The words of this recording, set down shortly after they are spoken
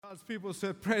God's people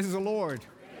said, praise the Lord.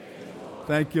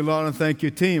 Thank you, Lord, and thank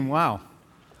you, team. Wow.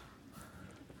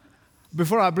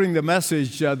 Before I bring the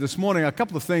message this morning, a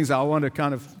couple of things I want to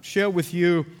kind of share with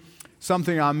you,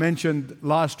 something I mentioned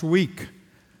last week.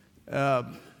 I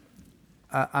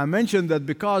mentioned that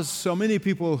because so many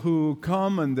people who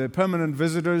come and they're permanent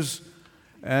visitors,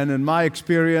 and in my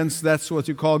experience, that's what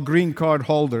you call green card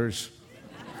holders.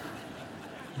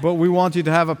 But we want you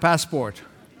to have a passport.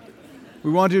 We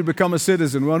want you to become a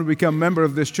citizen. We want to become a member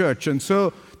of this church. And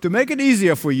so to make it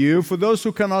easier for you, for those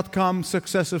who cannot come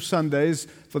successive Sundays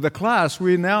for the class,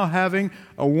 we're now having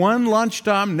a one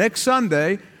lunchtime next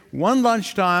Sunday, one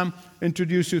lunchtime,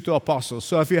 introduce you to apostles.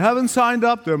 So if you haven't signed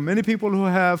up, there are many people who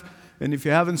have, and if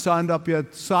you haven't signed up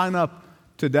yet, sign up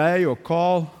today or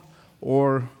call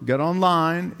or get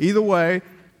online. Either way,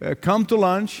 come to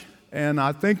lunch. And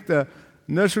I think the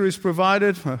nursery is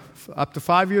provided up to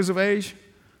 5 years of age.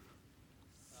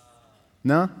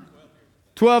 No?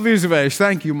 12 years of age.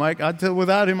 Thank you, Mike.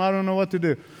 Without him, I don't know what to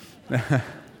do.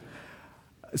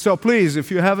 So please,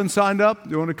 if you haven't signed up,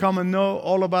 you want to come and know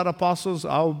all about apostles,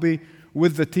 I'll be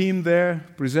with the team there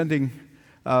presenting.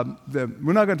 We're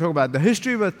not going to talk about the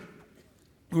history, but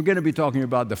we're going to be talking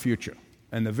about the future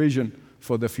and the vision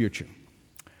for the future.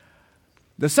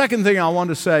 The second thing I want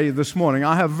to say this morning,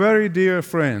 I have very dear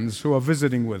friends who are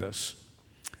visiting with us,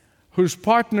 whose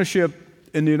partnership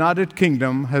in the United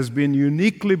Kingdom has been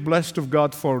uniquely blessed of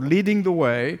God for leading the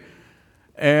way,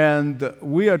 and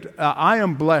I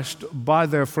am blessed by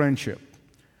their friendship.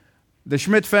 The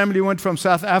Schmidt family went from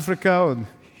South Africa with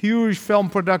huge film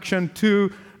production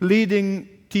to leading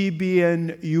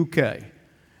TBN UK.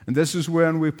 And this is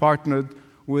when we partnered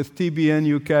with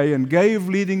TBN UK and gave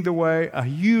Leading the Way a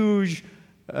huge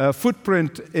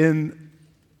footprint in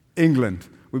England.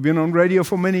 We've been on radio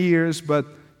for many years, but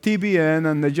TBN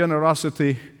and the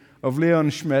generosity of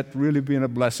Leon Schmidt really been a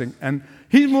blessing. And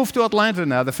he moved to Atlanta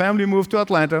now. The family moved to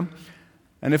Atlanta.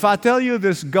 And if I tell you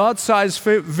this God-sized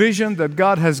vision that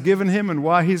God has given him and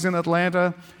why he's in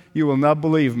Atlanta, you will not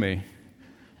believe me.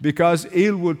 Because he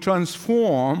will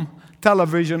transform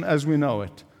television as we know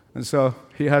it. And so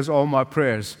he has all my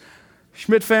prayers.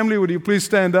 Schmidt family, would you please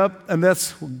stand up and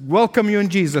let's welcome you in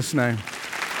Jesus' name.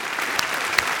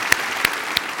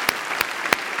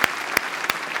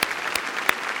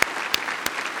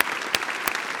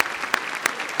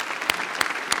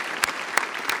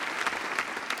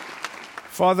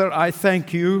 Father, I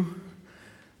thank you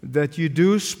that you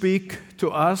do speak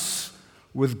to us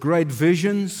with great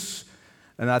visions,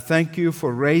 and I thank you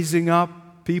for raising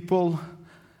up people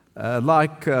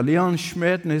like Leon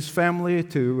Schmidt and his family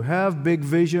to have big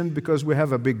vision because we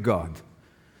have a big God.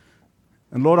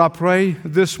 And Lord, I pray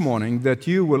this morning that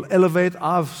you will elevate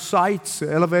our sights,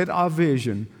 elevate our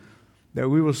vision, that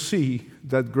we will see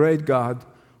that great God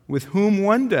with whom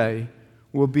one day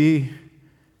will be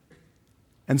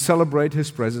and celebrate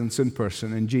his presence in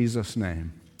person. In Jesus'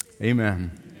 name,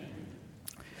 amen.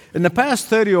 In the past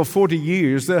 30 or 40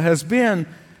 years, there has been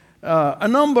a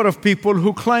number of people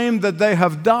who claim that they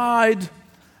have died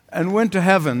and went to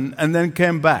heaven and then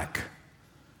came back.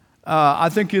 I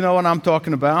think you know what I'm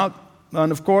talking about. And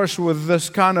of course, with this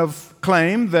kind of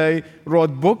claim, they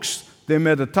wrote books, they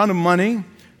made a ton of money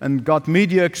and got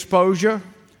media exposure.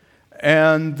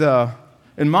 And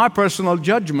in my personal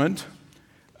judgment,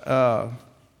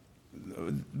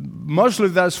 mostly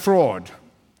that's fraud.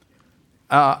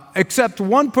 Except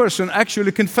one person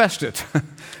actually confessed it.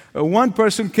 One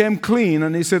person came clean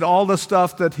and he said all the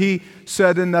stuff that he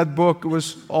said in that book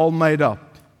was all made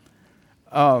up.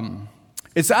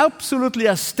 It's absolutely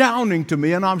astounding to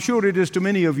me, and I'm sure it is to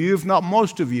many of you, if not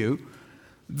most of you,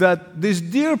 that these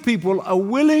dear people are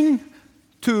willing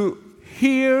to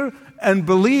hear and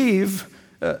believe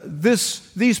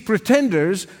these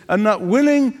pretenders are not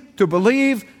willing to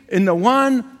believe in the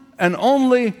one and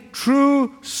only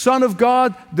true Son of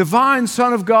God, divine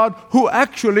Son of God, who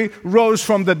actually rose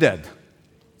from the dead.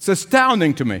 It's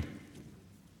astounding to me.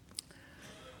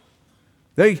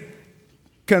 They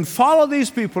can follow these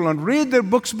people and read their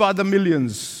books by the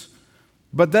millions,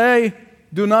 but they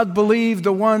do not believe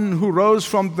the one who rose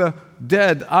from the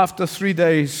dead after 3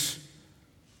 days,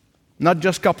 not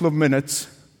just a couple of minutes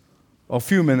or a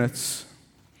few minutes.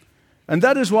 And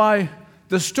that is why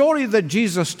the story that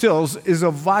Jesus tells is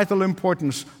of vital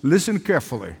importance. Listen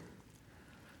carefully.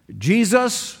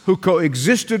 Jesus, who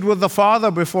coexisted with the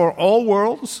Father before all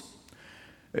worlds,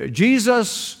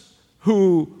 Jesus,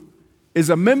 who is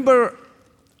a member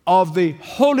of the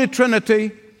Holy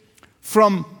Trinity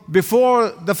from before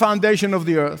the foundation of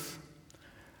the earth,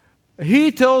 he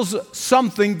tells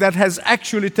something that has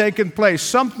actually taken place,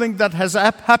 something that has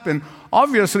happened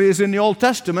obviously is in the Old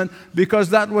Testament because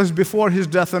that was before his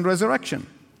death and resurrection.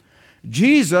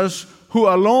 Jesus, who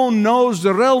alone knows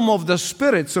the realm of the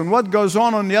spirits and what goes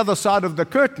on the other side of the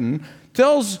curtain,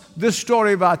 tells this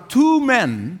story about two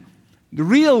men, the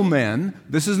real men.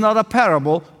 This is not a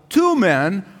parable. Two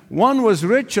men, one was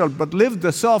rich but lived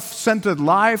a self-centered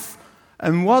life,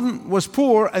 and one was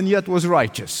poor and yet was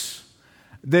righteous.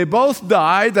 They both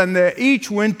died, and they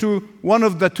each went to one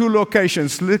of the two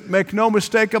locations. Make no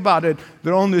mistake about it,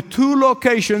 there are only two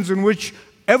locations in which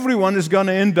everyone is going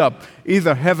to end up,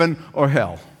 either heaven or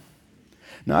hell.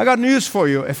 Now, I got news for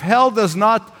you. If hell does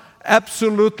not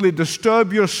absolutely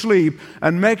disturb your sleep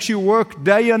and makes you work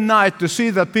day and night to see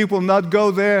that people not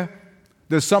go there,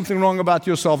 there's something wrong about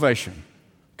your salvation.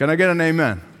 Can I get an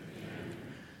amen?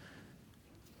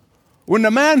 When the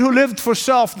man who lived for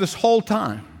self this whole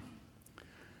time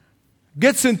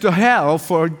gets into hell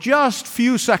for just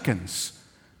few seconds,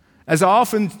 as I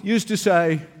often used to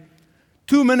say,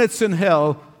 2 minutes in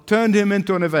hell turned him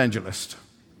into an evangelist.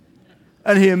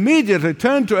 And he immediately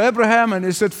turned to Abraham and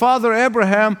he said, Father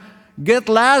Abraham, get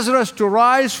Lazarus to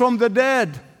rise from the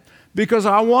dead, because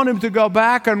I want him to go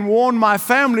back and warn my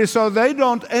family so they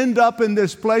don't end up in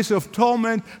this place of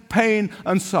torment, pain,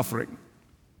 and suffering.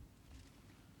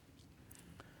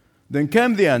 Then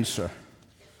came the answer.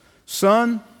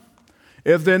 Son,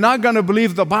 if they're not going to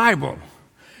believe the Bible,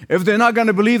 if they're not going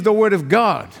to believe the Word of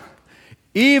God,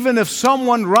 even if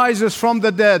someone rises from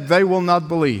the dead, they will not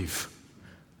believe.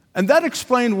 And that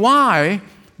explained why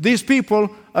these people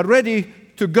are ready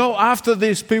to go after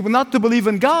these people, not to believe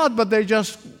in God, but they're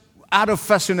just out of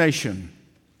fascination.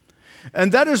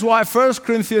 And that is why 1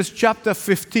 Corinthians chapter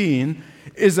 15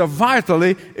 is a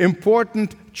vitally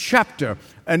important chapter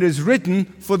and is written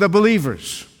for the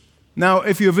believers. Now,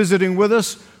 if you're visiting with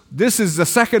us, this is the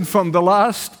second from the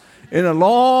last in a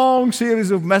long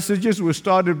series of messages we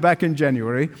started back in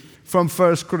January from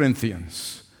 1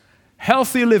 Corinthians.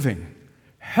 Healthy living,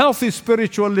 healthy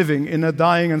spiritual living in a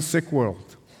dying and sick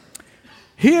world.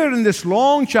 Here in this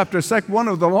long chapter, one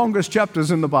of the longest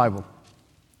chapters in the Bible,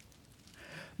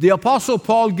 the Apostle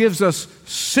Paul gives us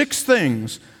 6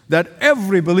 things that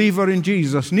every believer in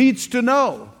Jesus needs to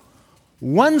know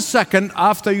 1 second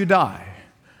after you die.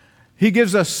 He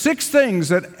gives us 6 things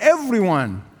that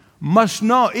everyone must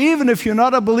know. Even if you're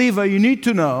not a believer, you need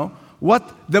to know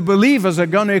what the believers are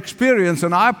going to experience.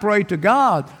 And I pray to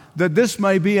God that this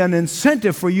may be an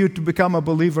incentive for you to become a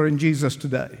believer in Jesus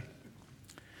today.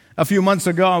 A few months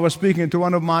ago, I was speaking to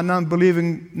one of my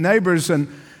non-believing neighbors, and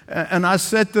I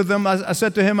said to him,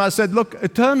 look,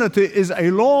 eternity is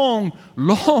a long,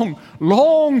 long,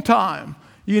 long time.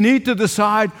 You need to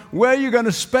decide where you're going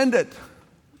to spend it.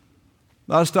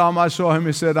 Last time I saw him,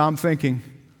 he said, I'm thinking.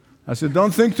 I said,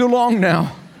 don't think too long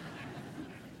now.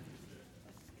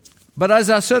 But as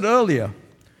I said earlier,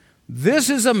 this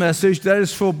is a message that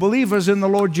is for believers in the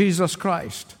Lord Jesus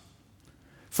Christ.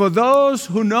 For those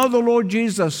who know the Lord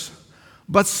Jesus,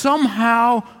 but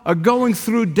somehow are going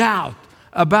through doubt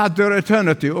about their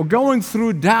eternity, or going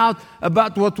through doubt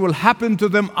about what will happen to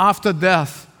them after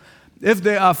death, if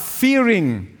they are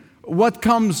fearing what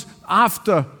comes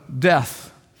after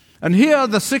death. And here are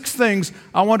the 6 things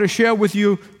I want to share with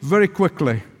you very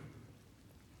quickly.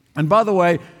 And by the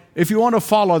way, if you want to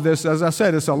follow this, as I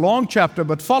said, it's a long chapter,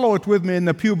 but follow it with me in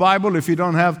the Pew Bible. If you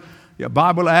don't have your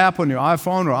Bible app on your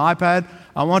iPhone or iPad,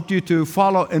 I want you to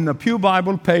follow in the Pew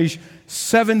Bible, page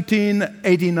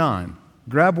 1789.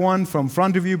 Grab one from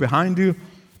front of you, behind you.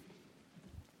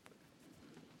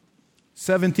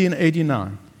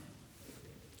 1789.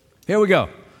 Here we go.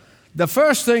 The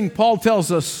first thing Paul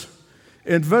tells us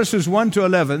in verses 1 to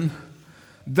 11,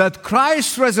 that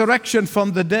Christ's resurrection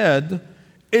from the dead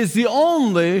is the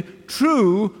only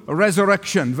true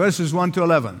resurrection, verses 1 to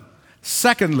 11.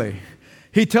 Secondly,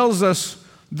 he tells us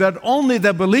that only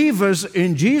the believers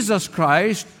in Jesus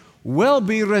Christ will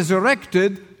be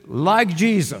resurrected like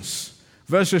Jesus,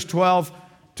 verses 12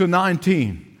 to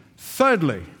 19.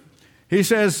 Thirdly, he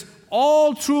says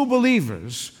all true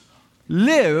believers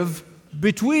live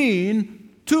between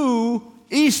 2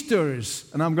 Easters,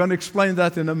 and I'm going to explain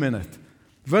that in a minute.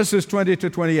 Verses 20 to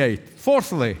 28.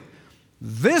 Fourthly,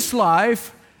 this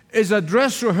life is a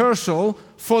dress rehearsal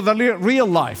for the real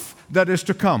life that is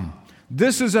to come.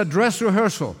 This is a dress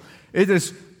rehearsal. It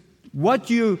is what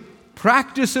you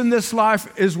practice in this life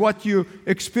is what you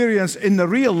experience in the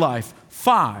real life.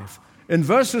 5. In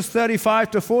verses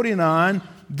 35 to 49,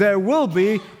 there will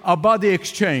be a body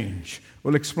exchange.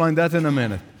 We'll explain that in a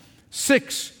minute.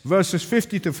 6, verses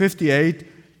 50 to 58,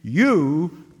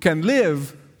 you can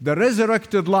live the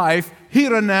resurrected life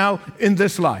here and now in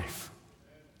this life.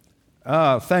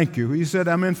 Thank you. He said,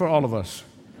 amen for all of us.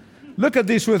 Look at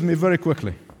this with me very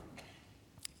quickly.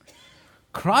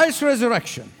 Christ's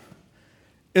resurrection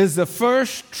is the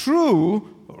first true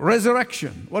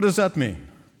resurrection. What does that mean?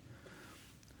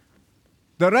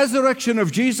 The resurrection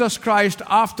of Jesus Christ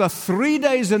after 3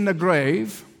 days in the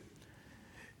grave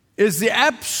is the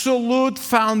absolute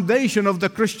foundation of the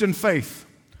Christian faith.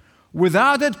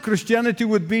 Without it, Christianity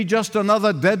would be just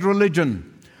another dead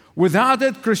religion. Without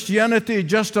it, Christianity is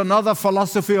just another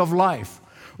philosophy of life.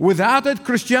 Without it,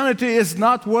 Christianity is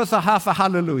not worth a half a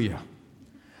hallelujah.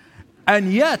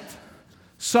 And yet,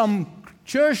 some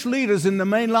church leaders in the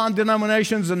mainline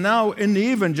denominations and now in the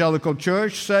evangelical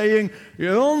church saying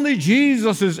only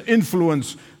Jesus'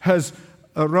 influence has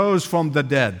arose from the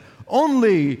dead.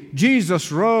 Only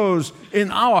Jesus rose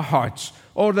in our hearts,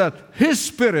 or that His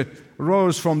Spirit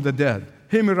rose from the dead.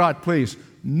 Hear me right, please.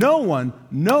 No one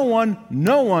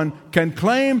can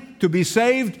claim to be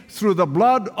saved through the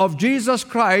blood of Jesus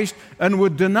Christ and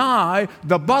would deny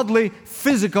the bodily,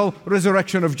 physical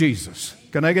resurrection of Jesus.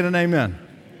 Can I get an amen?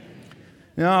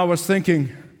 You know, I was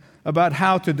thinking about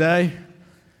how today,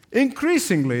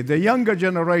 increasingly, the younger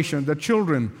generation, the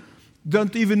children,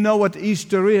 don't even know what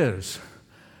Easter is.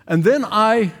 And then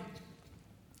I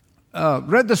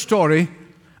read the story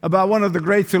about one of the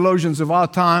great theologians of our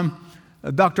time,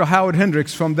 Dr. Howard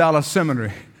Hendricks from Dallas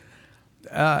Seminary.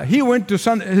 He went to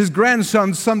his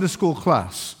grandson's Sunday school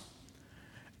class.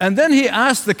 And then he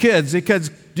asked the kids,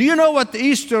 do you know what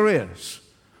Easter is?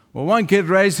 Well, one kid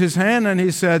raised his hand and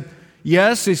he said,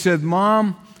 yes. He said,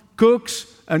 Mom cooks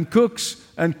and cooks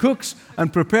and cooks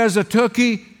and prepares a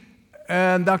turkey.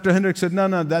 And Dr. Hendricks said,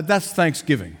 no, that's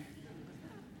Thanksgiving.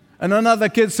 And another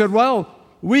kid said, well,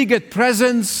 we get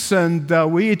presents and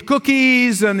we eat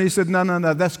cookies. And he said,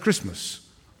 no, that's Christmas.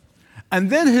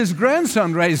 And then his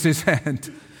grandson raised his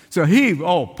hand. So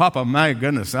Papa, my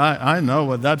goodness, I know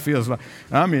what that feels like.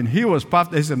 I mean, he was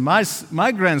puffed. He said,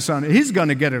 my grandson, he's going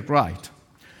to get it right.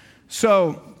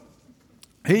 So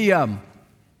he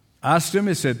asked him,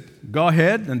 he said, go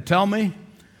ahead and tell me.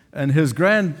 And his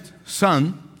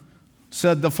grandson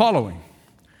said the following: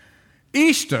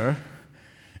 Easter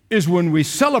is when we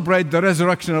celebrate the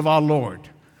resurrection of our Lord.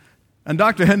 And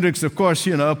Dr. Hendricks, of course,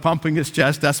 pumping his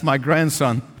chest, that's my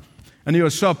grandson. And he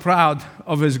was so proud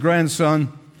of his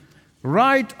grandson,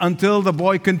 right until the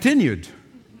boy continued.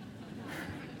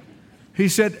 He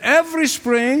said, every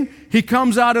spring he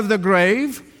comes out of the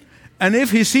grave, and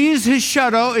if he sees his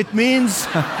shadow, it means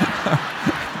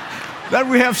that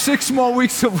we have 6 more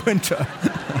weeks of winter.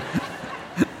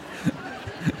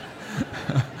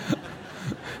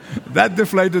 That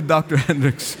deflated Dr.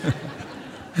 Hendricks.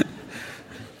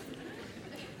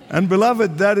 And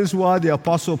beloved, that is why the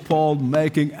Apostle Paul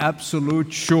making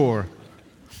absolute sure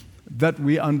that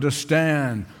we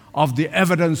understand of the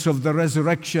evidence of the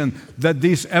resurrection, that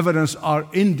these evidence are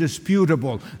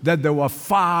indisputable, that there were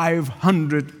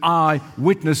 500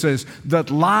 eyewitnesses,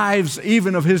 that lives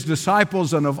even of his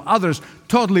disciples and of others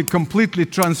totally, completely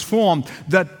transformed,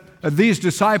 that these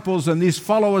disciples and these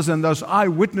followers and those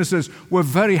eyewitnesses were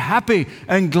very happy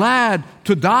and glad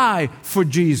to die for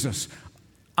Jesus.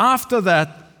 After that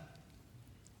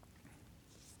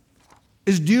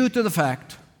is due to the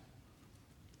fact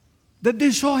that they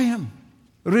saw him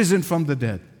risen from the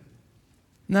dead.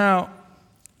 Now,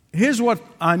 here's what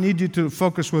I need you to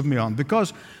focus with me on,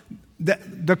 because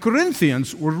the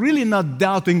Corinthians were really not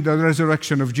doubting the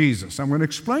resurrection of Jesus. I'm going to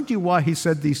explain to you why he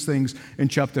said these things in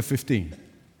chapter 15.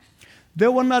 They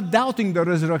were not doubting the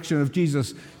resurrection of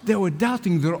Jesus. They were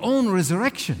doubting their own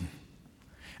resurrection.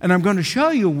 And I'm going to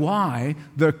show you why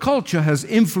their culture has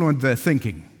influenced their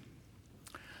thinking.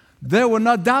 They were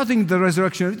not doubting the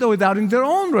resurrection. They were doubting their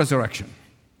own resurrection.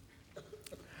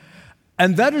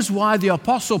 And that is why the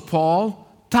Apostle Paul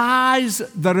ties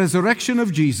the resurrection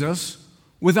of Jesus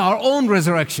with our own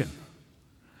resurrection.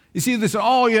 You see, they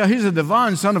say, he's a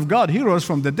divine Son of God. He rose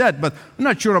from the dead, but I'm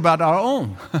not sure about our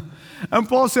own. And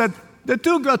Paul said, the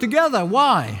two go together.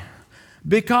 Why?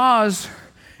 Because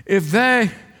if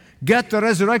they get the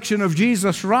resurrection of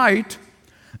Jesus right,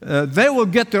 they will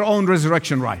get their own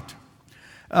resurrection right.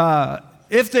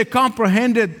 If they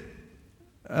comprehended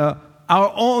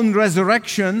our own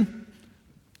resurrection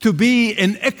to be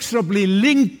inexorably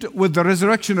linked with the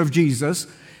resurrection of Jesus,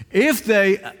 if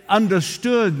they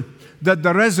understood that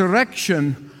the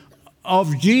resurrection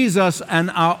of Jesus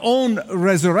and our own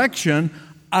resurrection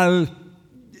are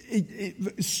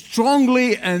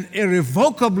strongly and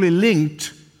irrevocably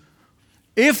linked,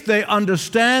 if they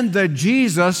understand that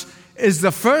Jesus is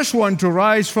the first one to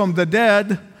rise from the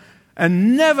dead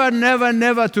and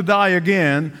never to die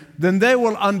again, then they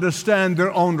will understand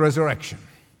their own resurrection.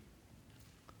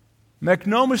 Make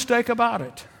no mistake about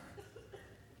it.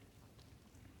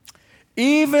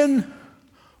 Even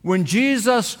when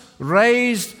Jesus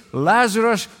raised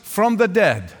Lazarus from the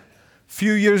dead, a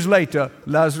few years later,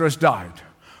 Lazarus died.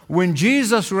 When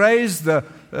Jesus raised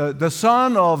the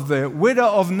son of the widow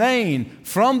of Nain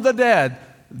from the dead,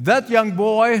 that young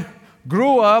boy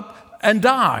grew up and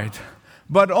died.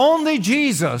 But only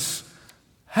Jesus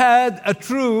had a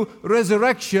true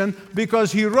resurrection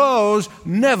because he rose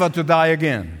never to die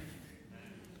again.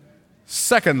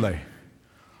 Secondly,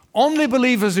 only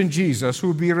believers in Jesus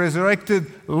will be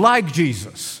resurrected like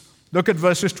Jesus. Look at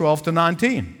verses 12 to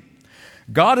 19.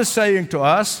 God is saying to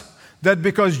us that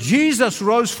because Jesus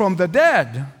rose from the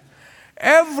dead,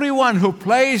 everyone who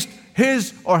placed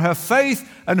his or her faith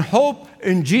and hope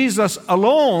in Jesus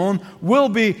alone will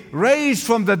be raised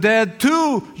from the dead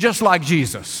too, just like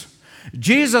Jesus.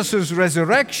 Jesus'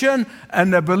 resurrection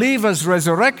and the believer's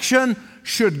resurrection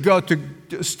should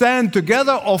stand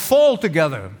together or fall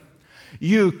together.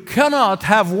 You cannot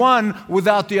have one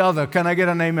without the other. Can I get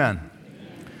an amen?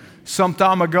 Some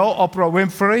time ago, Oprah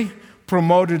Winfrey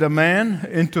promoted a man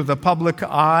into the public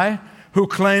eye who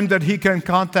claimed that he can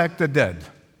contact the dead.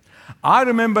 I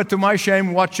remember, to my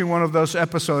shame, watching one of those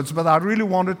episodes, but I really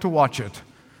wanted to watch it.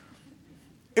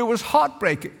 It was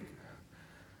heartbreaking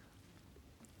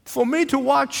for me to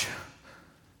watch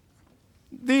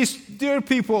these dear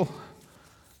people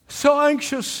so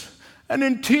anxious and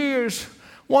in tears,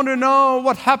 want to know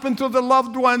what happened to the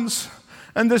loved ones.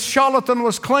 And this charlatan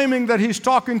was claiming that he's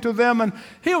talking to them, and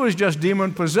he was just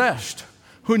demon-possessed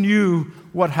who knew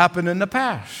what happened in the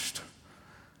past.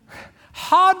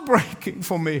 Heartbreaking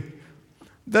for me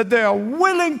that they are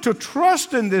willing to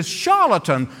trust in this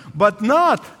charlatan, but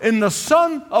not in the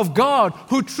Son of God,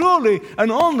 who truly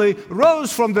and only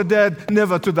rose from the dead,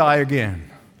 never to die again.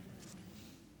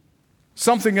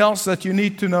 Something else that you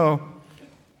need to know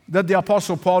that the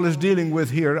Apostle Paul is dealing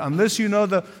with here. Unless you know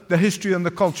the history and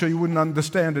the culture, you wouldn't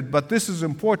understand it. But this is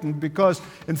important because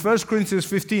in 1 Corinthians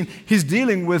 15, he's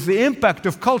dealing with the impact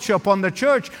of culture upon the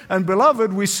church. And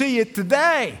beloved, we see it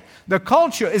today. The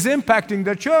culture is impacting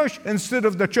the church instead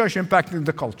of the church impacting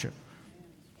the culture.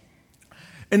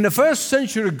 In the first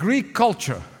century Greek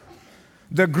culture,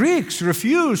 the Greeks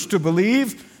refused to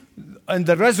believe in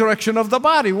the resurrection of the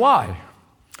body. Why?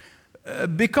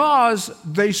 Because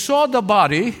they saw the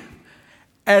body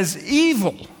as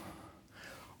evil.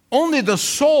 Only the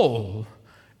soul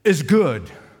is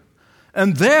good.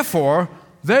 And therefore,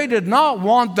 they did not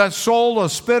want that soul or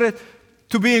spirit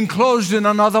to be enclosed in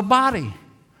another body.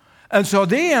 And so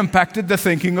they impacted the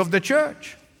thinking of the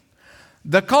church.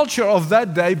 The culture of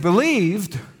that day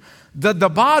believed that the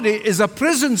body is a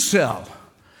prison cell,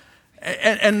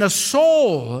 and the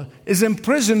soul is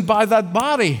imprisoned by that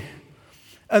body.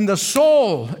 And the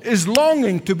soul is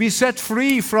longing to be set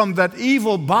free from that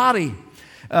evil body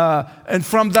and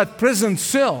from that prison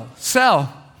cell.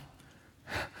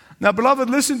 Now, beloved,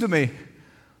 listen to me.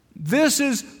 This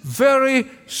is very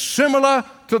similar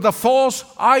to the false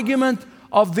argument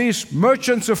of these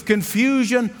merchants of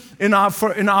confusion in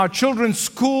our children's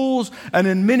schools and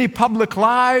in many public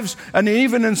lives and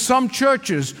even in some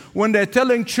churches, when they're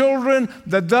telling children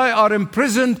that they are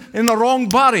imprisoned in the wrong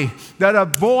body, that a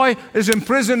boy is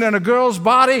imprisoned in a girl's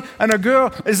body and a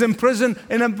girl is imprisoned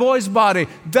in a boy's body.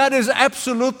 That is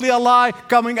absolutely a lie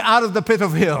coming out of the pit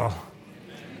of hell.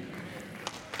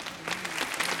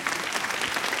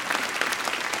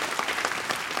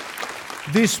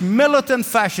 These militant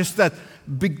fascists that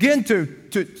begin to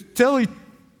tell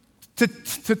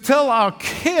our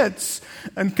kids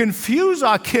and confuse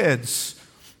our kids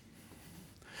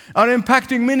are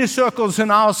impacting many circles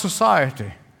in our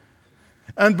society.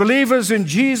 And believers in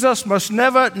Jesus must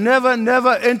never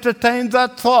entertain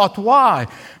that thought. Why?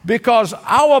 Because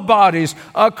our bodies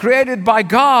are created by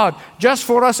God just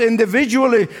for us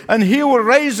individually, and He will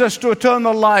raise us to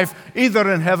eternal life either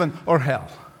in heaven or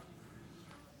hell.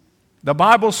 The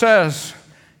Bible says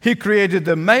He created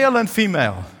the male and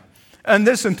female. And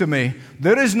listen to me,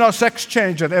 there is no sex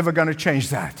change that's ever going to change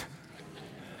that.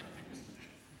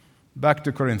 Back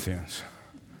to Corinthians.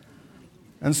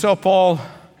 And so Paul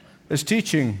is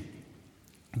teaching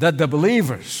that the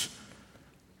believers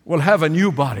will have a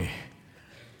new body,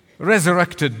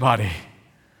 resurrected body.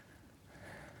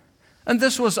 And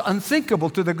this was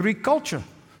unthinkable to the Greek culture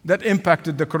that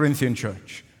impacted the Corinthian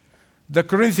church. The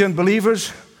Corinthian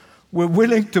believers were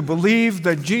willing to believe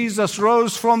that Jesus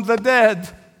rose from the dead.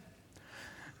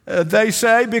 They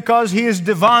say because He is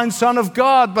divine Son of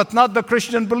God, but not the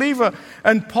Christian believer.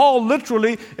 And Paul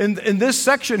literally, in this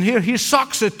section here, he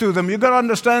socks it to them. You've got to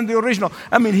understand the original.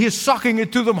 I mean, he's socking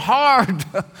it to them hard.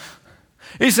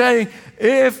 He's saying,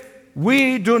 if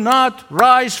we do not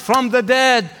rise from the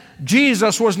dead,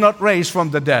 Jesus was not raised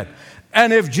from the dead.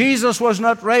 And if Jesus was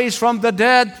not raised from the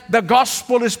dead, the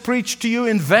gospel is preached to you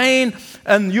in vain,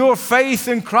 and your faith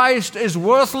in Christ is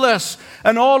worthless.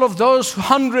 And all of those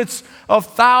hundreds of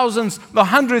thousands, the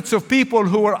hundreds of people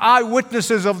who were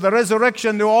eyewitnesses of the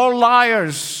resurrection, they're all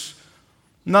liars.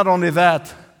 Not only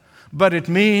that, but it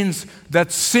means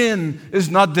that sin is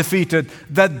not defeated,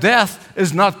 that death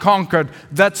is not conquered,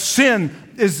 that sin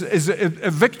is a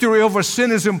victory over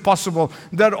sin is impossible,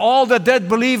 that all the dead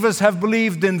believers have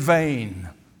believed in vain.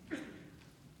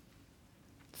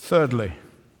 Thirdly,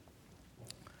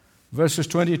 verses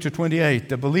 20 to 28,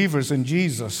 the believers in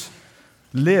Jesus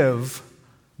live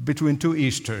between two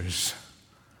Easters.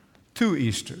 Two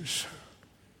Easters.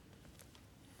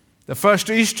 The first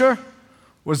Easter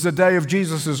was the day of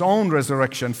Jesus' own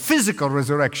resurrection, physical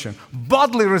resurrection,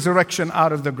 bodily resurrection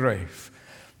out of the grave.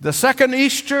 The second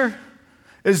Easter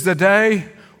is the day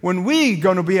when we're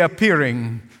going to be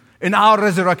appearing in our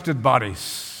resurrected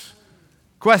bodies.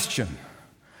 Question: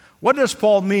 what does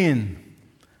Paul mean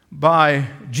by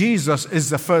Jesus is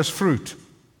the first fruit?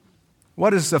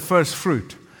 What is the first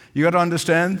fruit? You got to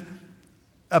understand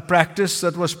a practice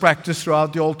that was practiced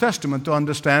throughout the Old Testament to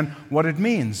understand what it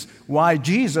means. Why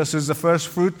Jesus is the first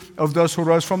fruit of those who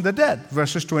rose from the dead.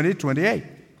 Verses 20 to 28.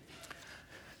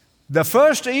 The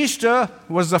first Easter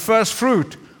was the first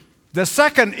fruit. The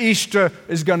second Easter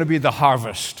is going to be the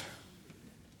harvest.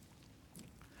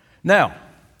 Now,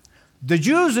 the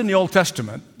Jews in the Old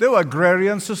Testament, they were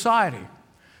agrarian society.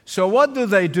 So what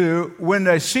do? When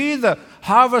they see the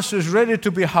harvest is ready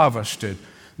to be harvested,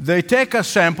 they take a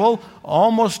sample,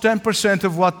 almost 10%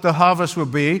 of what the harvest will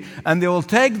be, and they will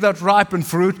take that ripened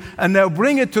fruit and they'll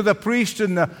bring it to the priest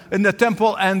in the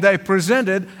temple, and they present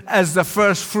it as the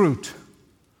first fruit.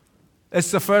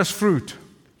 It's the first fruit.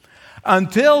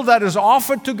 Until that is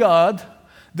offered to God,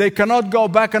 they cannot go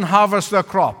back and harvest their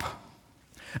crop.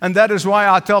 And that is why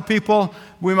I tell people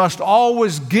we must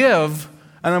always give,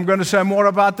 and I'm going to say more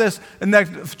about this in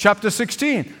chapter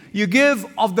 16. You give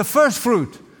of the first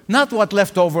fruit, not what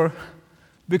left over,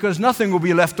 because nothing will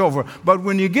be left over. But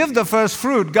when you give the first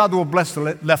fruit, God will bless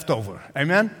the leftover.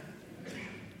 Amen?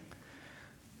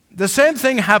 The same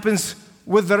thing happens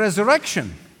with the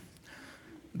resurrection.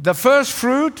 The first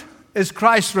fruit is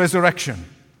Christ's resurrection.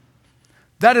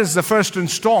 That is the first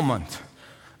installment.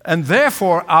 And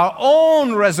therefore, our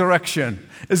own resurrection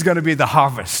is going to be the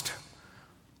harvest.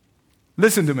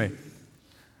 Listen to me.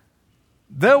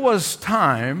 There was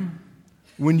time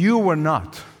when you were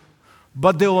not,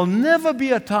 but there will never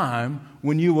be a time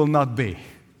when you will not be.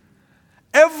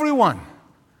 Everyone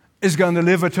is going to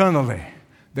live eternally.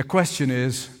 The question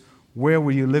is, where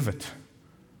will you live it?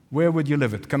 Where would you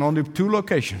live it? Can only be two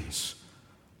locations.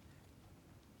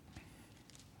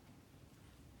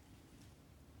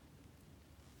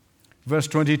 Verse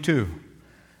 22,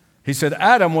 he said,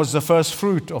 Adam was the first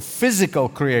fruit of physical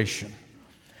creation.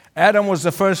 Adam was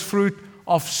the first fruit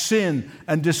of sin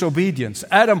and disobedience.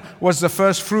 Adam was the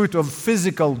first fruit of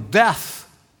physical death.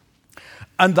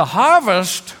 And the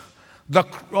harvest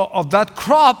of that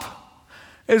crop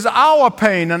is our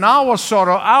pain and our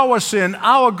sorrow, our sin,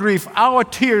 our grief, our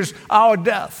tears, our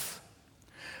death.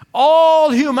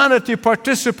 All humanity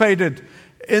participated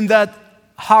in that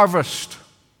harvest.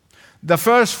 The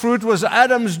first fruit was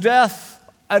Adam's death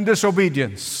and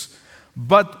disobedience.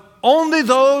 But only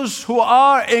those who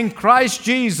are in Christ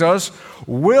Jesus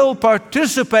will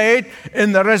participate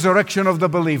in the resurrection of the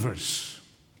believers.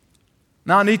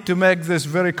 Now I need to make this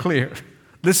very clear.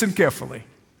 Listen carefully.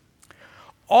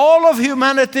 All of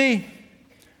humanity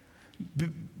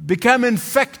became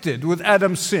infected with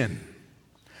Adam's sin.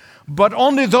 But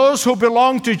only those who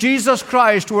belong to Jesus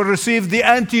Christ will receive the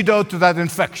antidote to that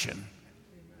infection.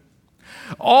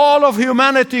 All of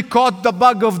humanity caught the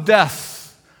bug of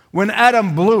death when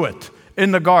Adam blew it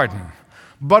in the garden.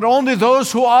 But only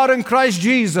those who are in Christ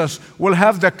Jesus will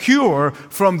have the cure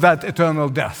from that eternal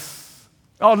death.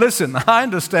 Oh, listen, I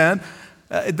understand.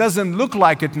 It doesn't look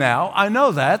like it now. I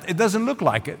know that. It doesn't look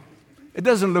like it. It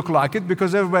doesn't look like it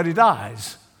because everybody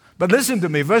dies. But listen to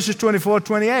me, verses 24,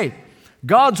 28.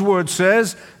 God's word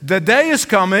says, the day is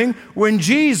coming when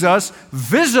Jesus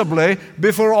visibly,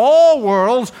 before all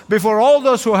worlds, before all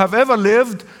those who have ever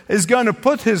lived, is going to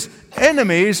put his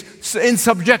enemies in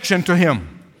subjection to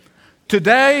him.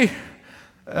 Today,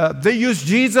 they use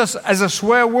Jesus as a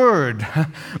swear word,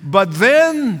 but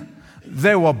then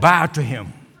they will bow to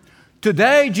him.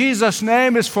 Today, Jesus'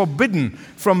 name is forbidden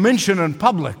from mention in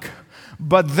public,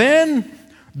 but then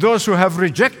those who have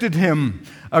rejected him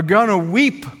are going to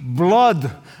weep blood,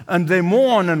 and they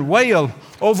mourn and wail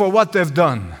over what they've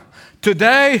done.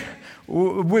 Today,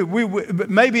 we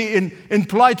maybe in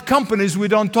polite companies we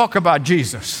don't talk about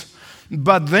Jesus.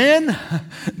 But then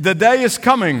the day is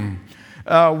coming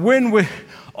when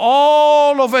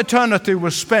all of eternity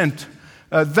was spent.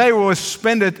 They will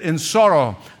spend it in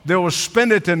sorrow. They will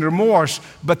spend it in remorse,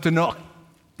 but to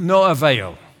no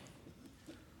avail.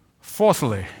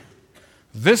 Fourthly,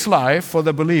 this life for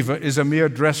the believer is a mere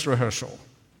dress rehearsal.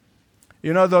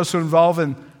 You know, those who are involved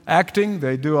in acting,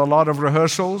 they do a lot of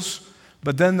rehearsals,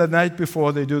 but then the night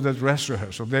before they do the dress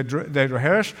rehearsal. They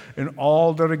rehearse in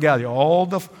all the regalia, all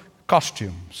the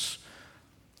costumes.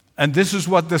 And this is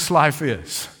what this life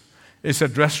is. It's a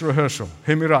dress rehearsal.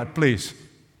 Hear me right, please.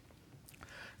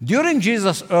 During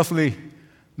Jesus' earthly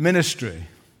ministry,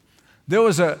 there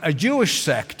was a Jewish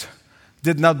sect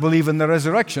did not believe in the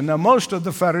resurrection. Now, most of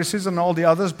the Pharisees and all the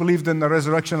others believed in the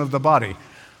resurrection of the body.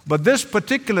 But this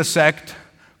particular sect,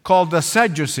 called the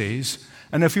Sadducees,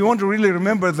 and if you want to really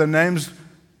remember the names,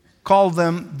 call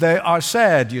them, they are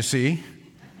sad, you see.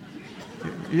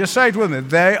 You say it with me.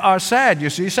 They are sad, you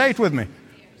see. Say it with me.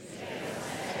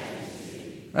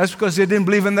 That's because they didn't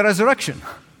believe in the resurrection.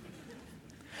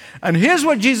 And here's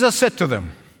what Jesus said to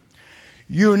them.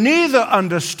 You neither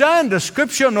understand the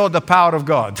Scripture nor the power of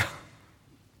God.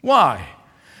 Why?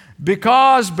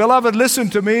 Because, beloved, listen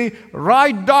to me,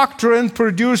 right doctrine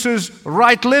produces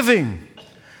right living.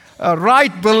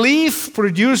 Right belief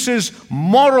produces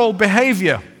moral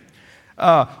behavior.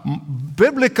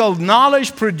 Biblical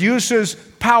knowledge produces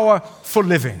power for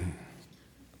living.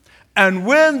 And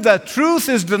when the truth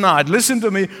is denied, listen to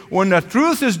me, when the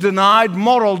truth is denied,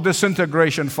 moral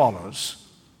disintegration follows.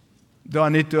 Do I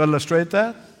need to illustrate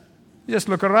that? Just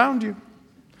look around you.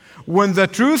 When the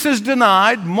truth is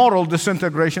denied, moral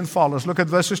disintegration follows. Look at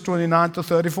verses 29 to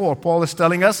 34. Paul is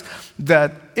telling us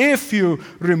that if you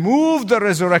remove the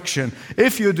resurrection,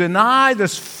 if you deny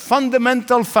this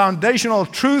fundamental, foundational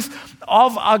truth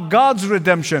of our God's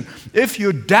redemption, if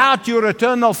you doubt your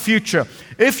eternal future,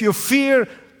 if you fear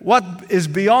what is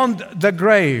beyond the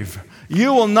grave,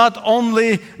 you will not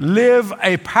only live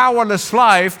a powerless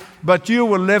life, but you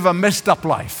will live a messed up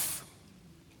life.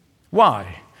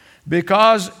 Why?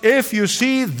 Because if you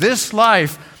see this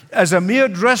life as a mere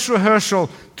dress rehearsal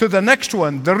to the next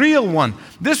one, the real one,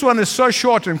 this one is so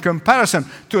short in comparison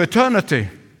to eternity,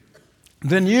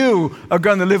 then you are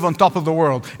going to live on top of the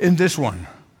world in this one.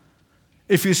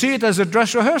 If you see it as a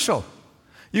dress rehearsal,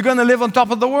 you're going to live on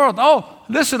top of the world. Oh,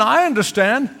 listen, I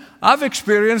understand. I've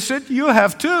experienced it. You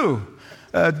have too.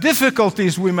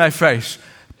 Difficulties we may face,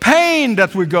 pain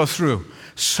that we go through,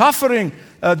 suffering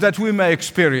that we may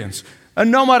experience. And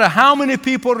no matter how many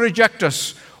people reject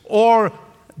us or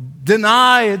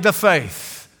deny the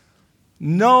faith,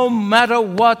 no matter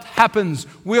what happens,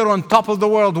 we're on top of the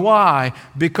world. Why?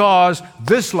 Because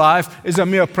this life is a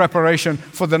mere preparation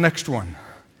for the next one.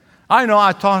 I know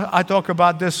I talk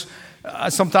about this.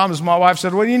 Sometimes my wife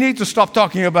said, well, you need to stop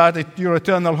talking about it, your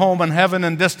eternal home and heaven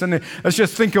and destiny. Let's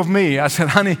just think of me. I said,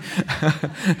 honey,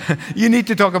 you need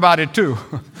to talk about it too.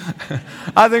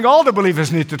 I think all the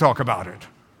believers need to talk about it.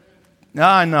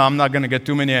 I know I'm not going to get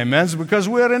too many amens because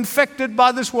we're infected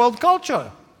by this world culture.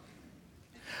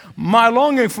 My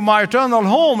longing for my eternal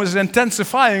home is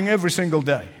intensifying every single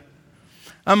day.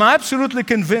 I'm absolutely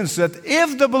convinced that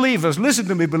if the believers, listen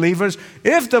to me believers,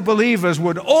 if the believers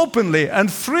would openly and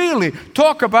freely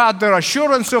talk about their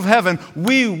assurance of heaven,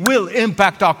 we will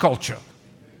impact our culture.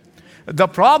 The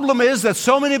problem is that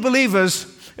so many believers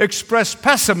express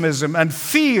pessimism and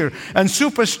fear and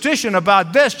superstition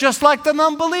about this, just like the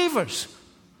non-believers.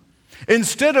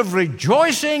 Instead of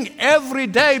rejoicing every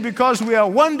day because we are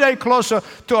one day closer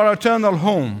to our eternal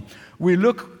home, we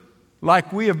look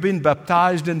like we have been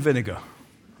baptized in vinegar.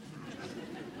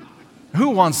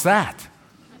 Who wants that?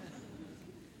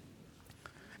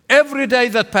 Every day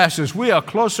that passes, we are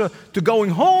closer to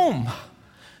going home.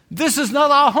 This is not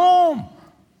our home.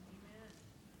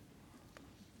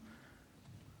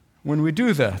 When we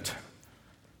do that,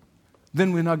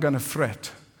 then we're not going to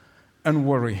fret and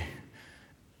worry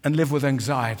and live with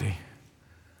anxiety.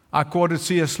 I quoted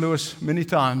C.S. Lewis many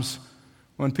times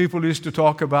when people used to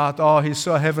talk about, oh, he's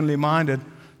so heavenly minded,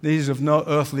 he's of no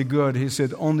earthly good. He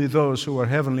said, only those who are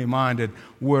heavenly minded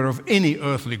were of any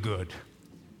earthly good.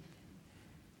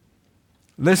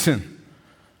 Listen,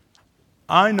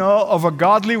 I know of a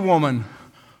godly woman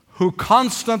who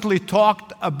constantly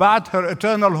talked about her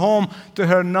eternal home to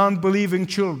her non-believing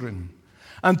children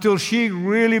until she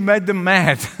really made them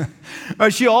mad.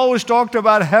 She always talked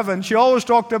about heaven. She always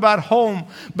talked about home,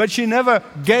 but she never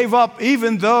gave up,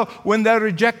 even though when they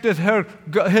rejected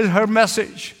her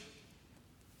message.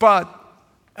 But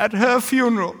at her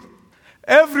funeral,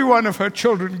 every one of her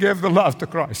children gave the love to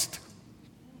Christ.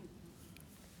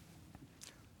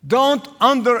 Don't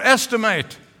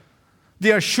underestimate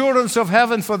the assurance of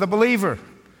heaven for the believer.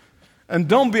 And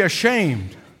don't be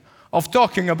ashamed of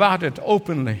talking about it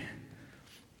openly.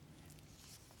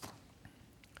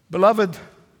 Beloved,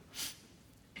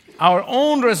 our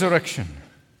own resurrection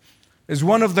is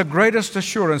one of the greatest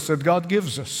assurance that God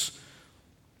gives us.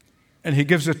 And He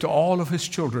gives it to all of His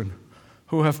children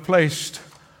who have placed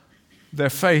their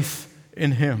faith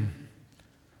in Him.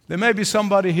 There may be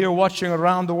somebody here watching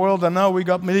around the world. I know we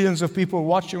got millions of people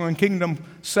watching on Kingdom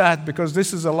Sat because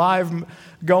this is alive,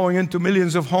 going into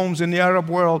millions of homes in the Arab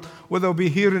world, whether they'll be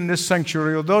here in this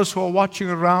sanctuary or those who are watching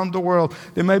around the world.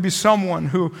 There may be someone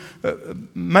who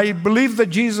may believe that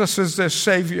Jesus is their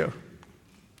Savior,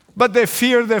 but they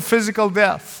fear their physical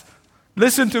death.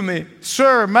 Listen to me,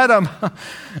 sir, madam.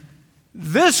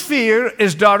 This fear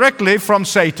is directly from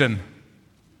Satan.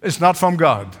 It's not from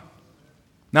God.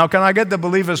 Now, can I get the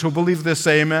believers who believe this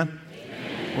say amen?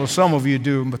 Amen. Well, some of you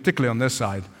do, particularly on this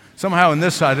side. Somehow on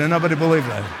this side, nobody believes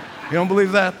that. You don't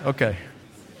believe that? Okay.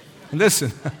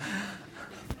 Listen.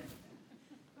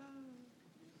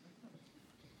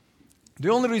 The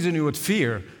only reason you would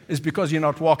fear is because you're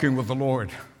not walking with the Lord.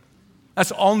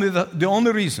 That's only the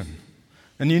only reason.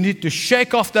 And you need to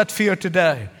shake off that fear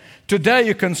today. Today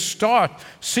you can start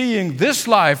seeing this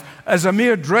life as a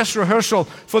mere dress rehearsal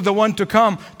for the one to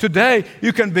come. Today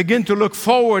you can begin to look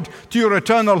forward to your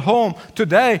eternal home.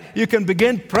 Today you can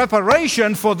begin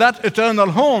preparation for that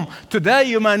eternal home. Today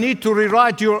you may need to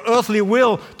rewrite your earthly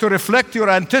will to reflect your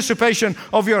anticipation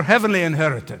of your heavenly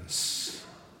inheritance.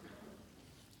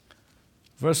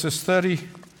 Verses 30,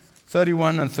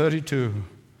 31, and 32.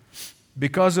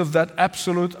 Because of that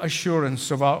absolute assurance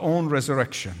of our own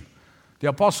resurrection, the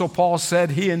Apostle Paul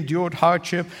said he endured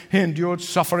hardship, he endured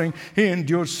suffering, he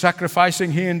endured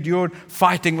sacrificing, he endured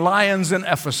fighting lions in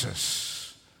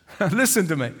Ephesus. Listen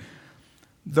to me.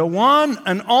 The one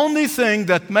and only thing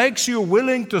that makes you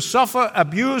willing to suffer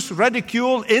abuse,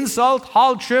 ridicule, insult,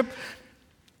 hardship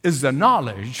is the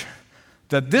knowledge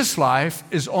that this life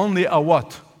is only a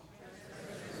what?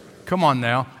 Come on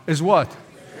now. Is what?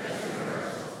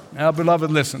 Now, beloved,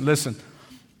 listen.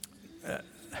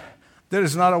 There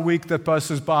is not a week that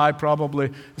passes by,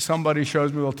 probably somebody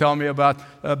shows me, will tell me about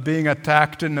being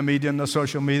attacked in the media, and the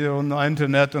social media, on the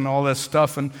internet, and all that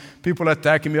stuff, and people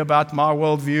attacking me about my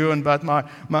worldview and about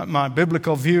my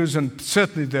biblical views, and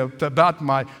certainly about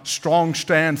my strong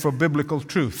stand for biblical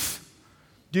truth.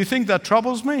 Do you think that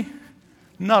troubles me?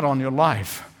 Not on your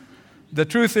life. The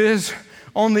truth is,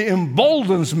 only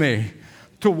emboldens me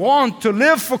to want to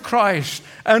live for Christ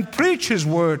and preach His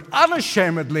word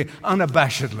unashamedly,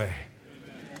 unabashedly.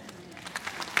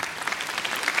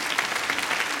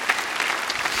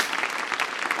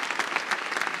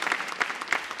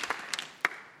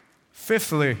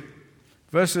 Fifthly,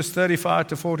 verses 35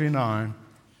 to 49,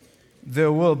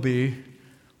 there will be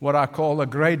what I call a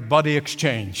great body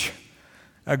exchange.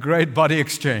 A great body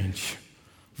exchange.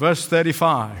 Verse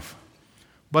 35,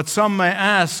 but some may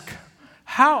ask,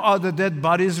 how are the dead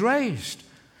bodies raised?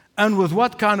 And with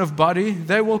what kind of body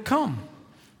they will come?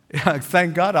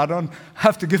 Thank God I don't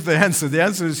have to give the answer. The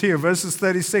answer is here, verses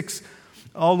 36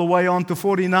 all the way on to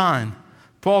 49.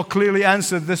 Paul clearly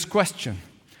answered this question.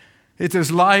 It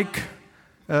is like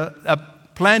a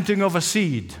planting of a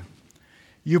seed.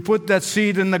 You put that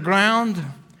seed in the ground,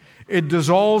 it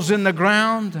dissolves in the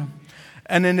ground,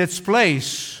 and in its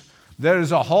place, there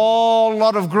is a whole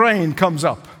lot of grain comes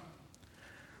up.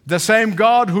 The same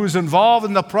God who is involved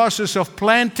in the process of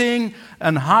planting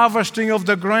and harvesting of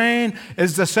the grain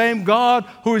is the same God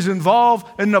who is involved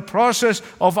in the process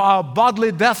of our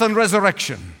bodily death and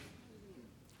resurrection.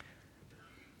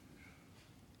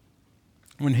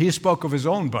 When He spoke of His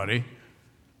own body,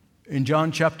 in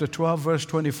John chapter 12, verse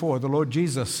 24, the Lord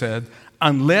Jesus said,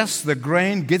 unless the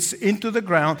grain gets into the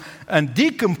ground and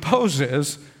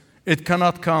decomposes, it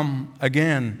cannot come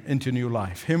again into new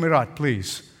life. Hear me right,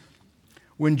 please.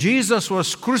 When Jesus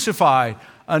was crucified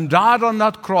and died on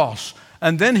that cross,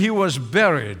 and then He was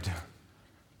buried,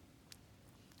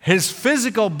 His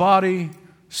physical body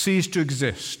ceased to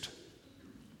exist.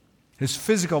 His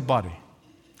physical body,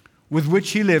 with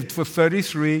which He lived for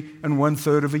 33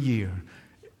 1/3 of a year,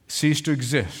 ceased to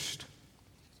exist.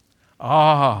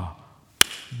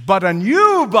 But a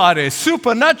new body,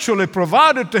 supernaturally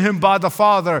provided to Him by the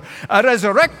Father, a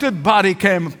resurrected body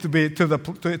came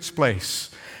to its place.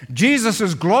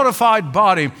 Jesus' glorified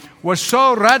body was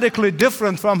so radically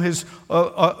different from His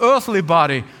earthly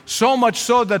body, so much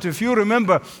so that if you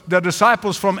remember, the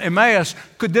disciples from Emmaus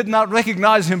did not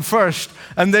recognize Him first,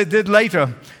 and they did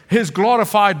later. His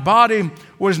glorified body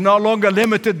was no longer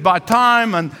limited by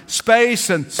time and space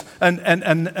and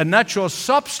natural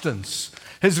substance.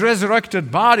 His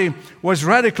resurrected body was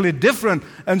radically different,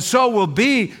 and so will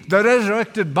be the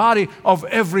resurrected body of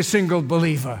every single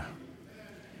believer.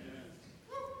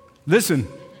 Listen,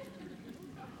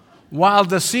 while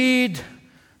the seed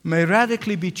may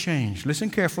radically be changed. Listen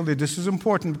carefully. This is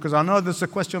important because I know this is a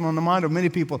question on the mind of many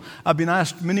people. I've been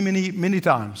asked many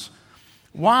times.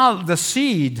 While the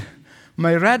seed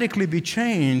may radically be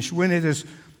changed when it is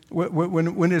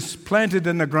when it's planted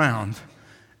in the ground,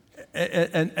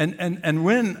 and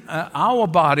when our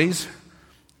bodies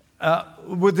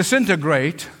will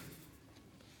disintegrate,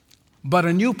 but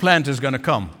a new plant is going to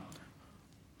come.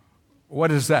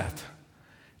 What is that?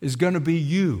 It's going to be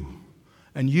you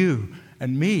and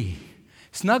me.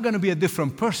 It's not going to be a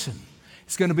different person.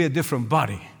 It's going to be a different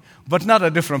body, but not a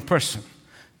different person.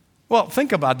 Well,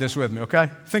 think about this with me, okay?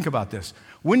 Think about this.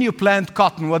 When you plant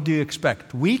cotton, what do you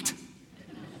expect? Wheat?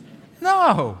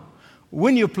 No.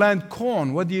 When you plant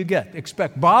corn, what do you get?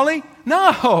 Expect barley?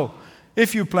 No.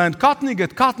 If you plant cotton, you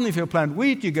get cotton. If you plant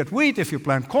wheat, you get wheat. If you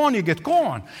plant corn, you get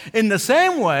corn. In the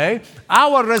same way,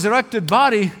 our resurrected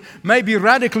body may be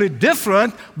radically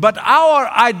different, but our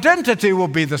identity will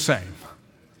be the same.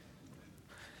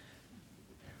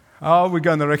 Oh, we're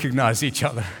going to recognize each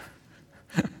other.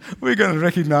 We're going to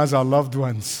recognize our loved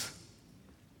ones.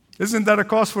 Isn't that a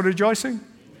cause for rejoicing?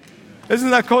 Isn't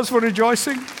that cause for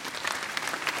rejoicing?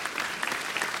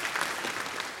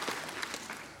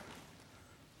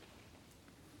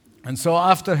 And so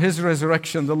after his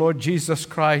resurrection, the Lord Jesus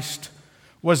Christ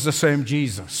was the same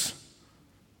Jesus,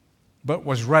 but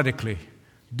was radically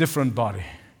different body.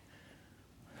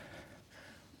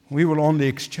 We will only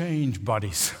exchange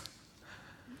bodies.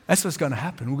 That's what's going to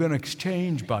happen. We're going to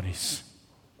exchange bodies.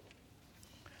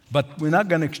 But we're not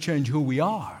going to exchange who we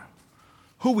are.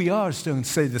 Who we are is going to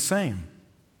stay the same.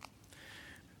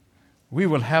 We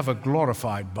will have a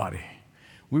glorified body.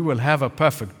 We will have a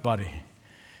perfect body.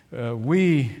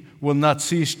 We will not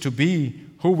cease to be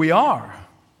who we are,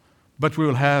 but we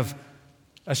will have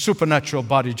a supernatural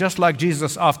body, just like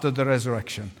Jesus after the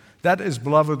resurrection. That is,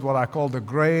 beloved, what I call the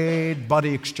great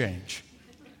body exchange.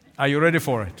 Are you ready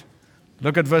for it?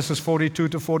 Look at verses 42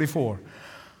 to 44.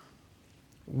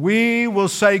 We will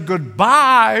say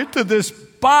goodbye to this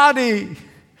body,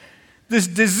 this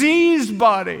diseased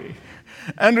body,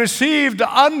 and receive the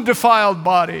undefiled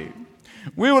body.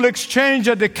 We will exchange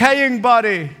a decaying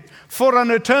body for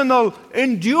an eternal,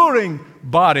 enduring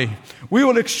body. We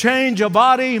will exchange a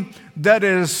body that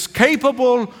is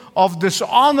capable of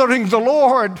dishonoring the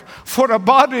Lord for a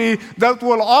body that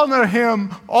will honor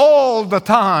Him all the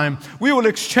time. We will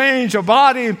exchange a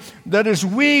body that is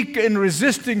weak in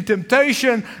resisting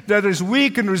temptation, that is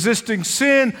weak in resisting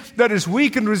sin, that is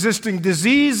weak in resisting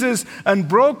diseases and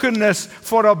brokenness,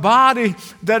 for a body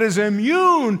that is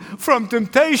immune from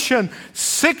temptation,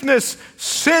 sickness,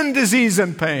 sin, disease,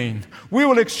 and pain. We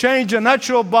will exchange our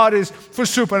natural bodies for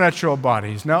supernatural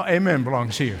bodies. Now, amen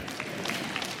belongs here.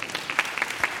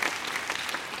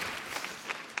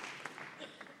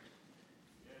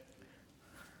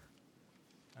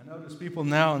 People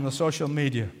now in the social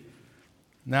media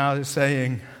now is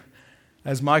saying,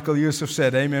 as Michael Yusuf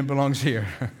said, amen belongs here.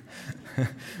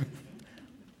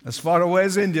 As far away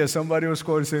as India, somebody was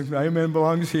quoting saying, amen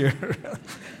belongs here.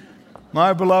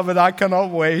 My beloved, I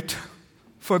cannot wait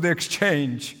for the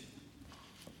exchange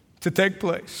to take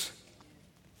place.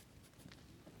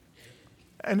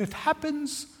 And it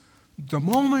happens the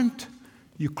moment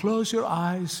you close your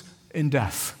eyes in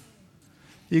death.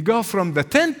 You go from the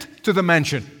tent to the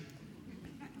mansion.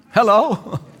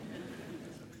 Hello?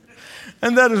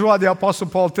 And that is why the Apostle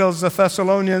Paul tells the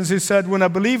Thessalonians, he said, when a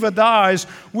believer dies,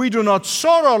 we do not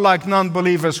sorrow like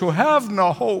non-believers who have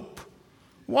no hope.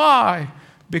 Why?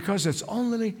 Because it's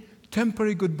only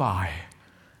temporary goodbye.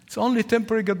 It's only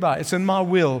temporary goodbye. It's in my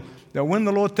will that when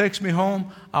the Lord takes me home,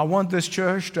 I want this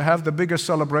church to have the biggest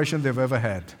celebration they've ever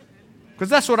had. Because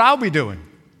that's what I'll be doing.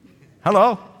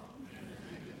 Hello?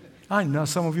 I know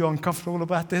some of you are uncomfortable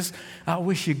about this. I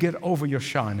wish you'd get over your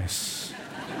shyness.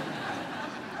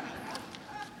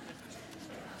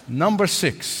 Number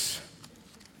 6,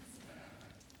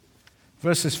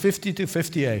 verses 50 to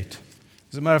 58.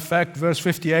 As a matter of fact, verse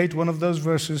 58, one of those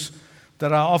verses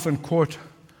that I often quote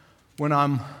when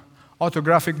I'm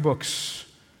autographic books.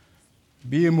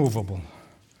 Be immovable,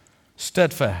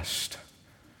 steadfast.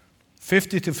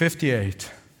 50 to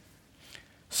 58.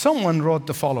 Someone wrote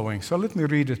the following, so let me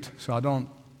read it so I don't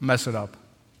mess it up.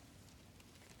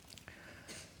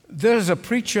 There's a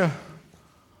preacher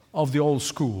of the old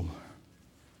school,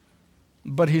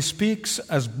 but he speaks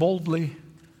as boldly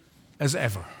as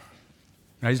ever.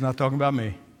 Now, he's not talking about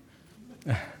me.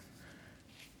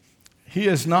 He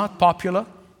is not popular,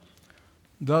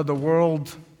 though the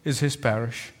world is his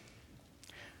parish.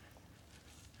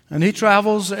 And he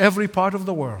travels every part of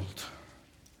the world.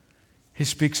 He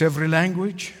speaks every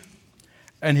language,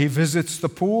 and he visits the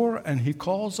poor, and he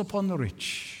calls upon the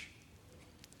rich.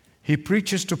 He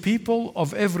preaches to people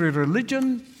of every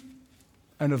religion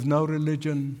and of no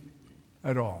religion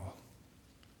at all.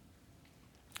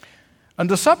 And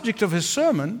the subject of his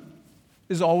sermon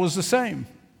is always the same.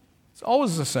 It's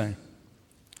always the same.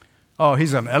 Oh,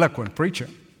 he's an eloquent preacher.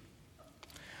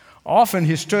 Often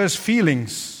he stirs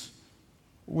feelings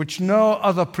which no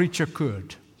other preacher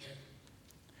could.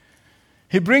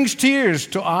 He brings tears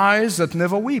to eyes that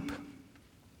never weep.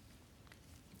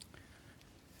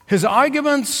 His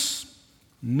arguments,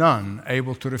 none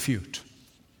able to refute.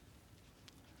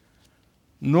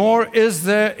 Nor is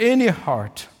there any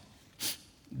heart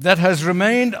that has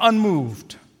remained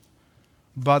unmoved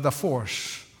by the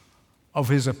force of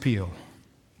his appeal.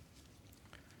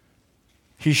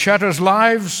 He shatters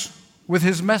lives with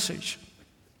his message.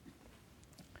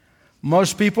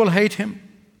 Most people hate him.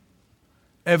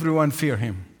 Everyone fear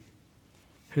him.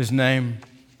 His name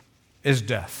is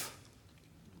death.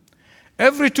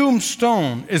 Every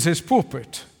tombstone is his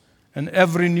pulpit, and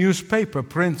every newspaper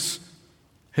prints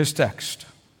his text.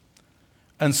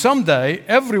 And someday,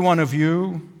 every one of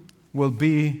you will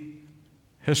be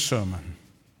his sermon.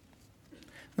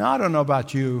 Now, I don't know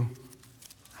about you,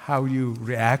 how you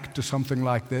react to something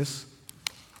like this.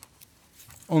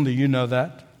 Only you know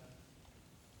that.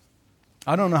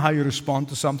 I don't know how you respond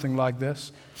to something like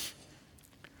this.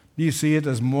 Do you see it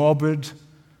as morbid?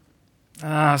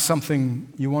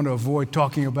 Something you want to avoid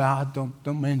talking about?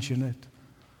 Don't mention it.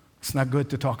 It's not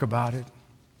good to talk about it.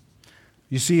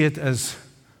 You see it as,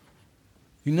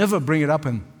 you never bring it up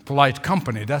in polite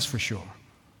company, that's for sure.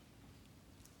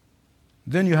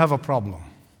 Then you have a problem.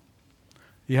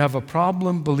 You have a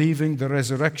problem believing the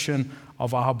resurrection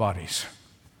of our bodies.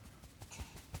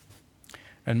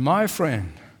 And my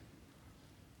friend,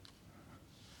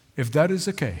 if that is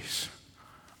the case,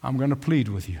 I'm going to plead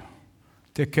with you.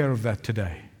 Take care of that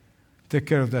today. Take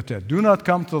care of that today. Do not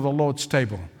come to the Lord's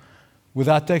table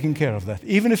without taking care of that.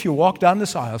 Even if you walk down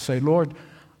this aisle, say, Lord,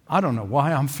 I don't know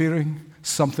why I'm fearing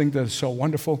something that is so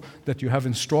wonderful that you have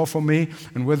in store for me,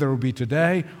 and whether it will be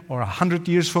today or 100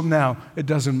 years from now, it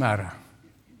doesn't matter.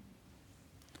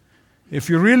 If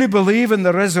you really believe in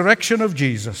the resurrection of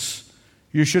Jesus,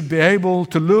 you should be able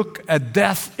to look at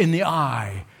death in the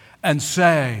eye and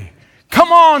say,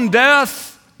 come on,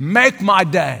 death, make my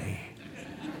day.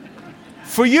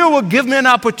 For you will give me an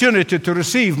opportunity to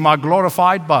receive my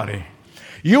glorified body.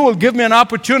 You will give me an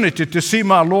opportunity to see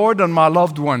my Lord and my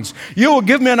loved ones. You will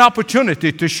give me an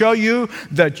opportunity to show you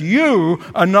that you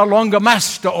are no longer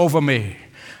master over me.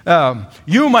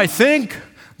 You might think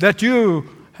that you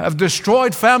have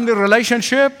destroyed family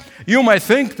relationship. You might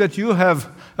think that you have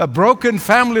a broken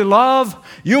family love.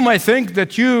 You might think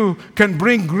that you can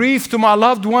bring grief to my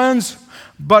loved ones.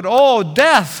 But oh,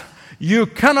 death, you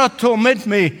cannot torment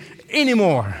me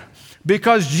anymore,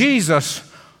 because Jesus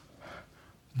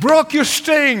broke your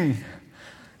sting.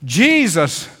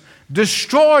 Jesus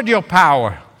destroyed your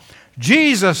power.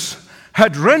 Jesus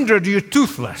had rendered you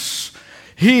toothless.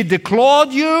 He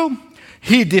declawed you,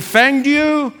 He defanged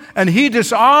you, and He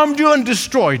disarmed you and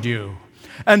destroyed you.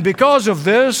 And because of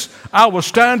this, I will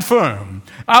stand firm.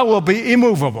 I will be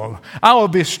immovable. I will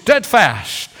be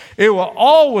steadfast. It will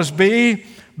always be,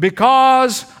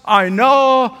 because I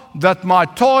know that my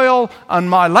toil and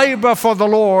my labor for the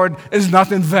Lord is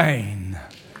not in vain.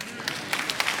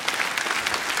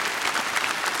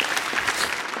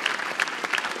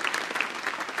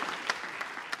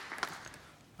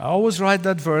 I always write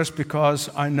that verse because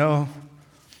I know,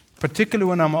 particularly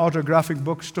when I'm autographing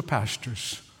books to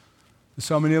pastors,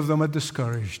 so many of them are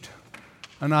discouraged.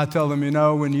 And I tell them,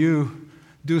 when you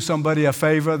do somebody a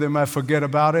favor, they might forget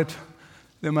about it.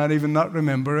 They might even not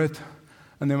remember it.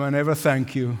 And they might never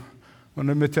thank you. Well,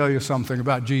 let me tell you something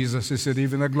about Jesus. He said,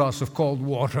 even a glass of cold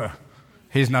water,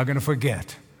 He's not going to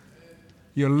forget.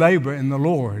 Your labor in the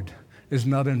Lord is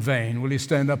not in vain. Will you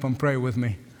stand up and pray with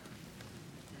me?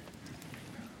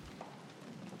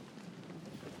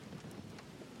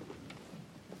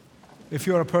 If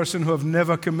you're a person who have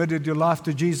never committed your life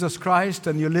to Jesus Christ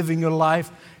and you're living your life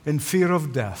in fear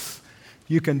of death,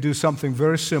 you can do something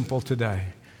very simple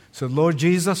today. So, Lord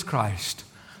Jesus Christ,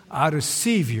 I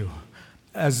receive you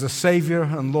as the Savior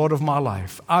and Lord of my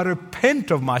life. I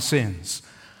repent of my sins.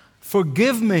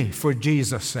 Forgive me for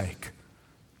Jesus' sake.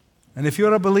 And if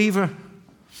you're a believer,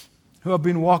 who have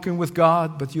been walking with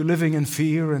God, but you're living in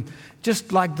fear and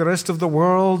just like the rest of the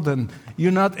world, and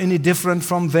you're not any different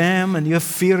from them, and you're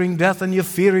fearing death, and you're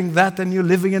fearing that, and you're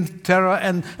living in terror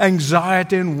and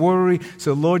anxiety and worry.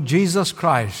 So, Lord Jesus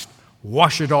Christ,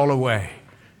 wash it all away.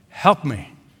 Help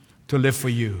me to live for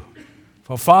you.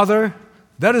 For Father,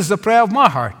 that is the prayer of my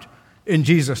heart. In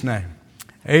Jesus' name,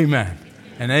 amen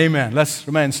and amen. Let's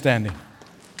remain standing.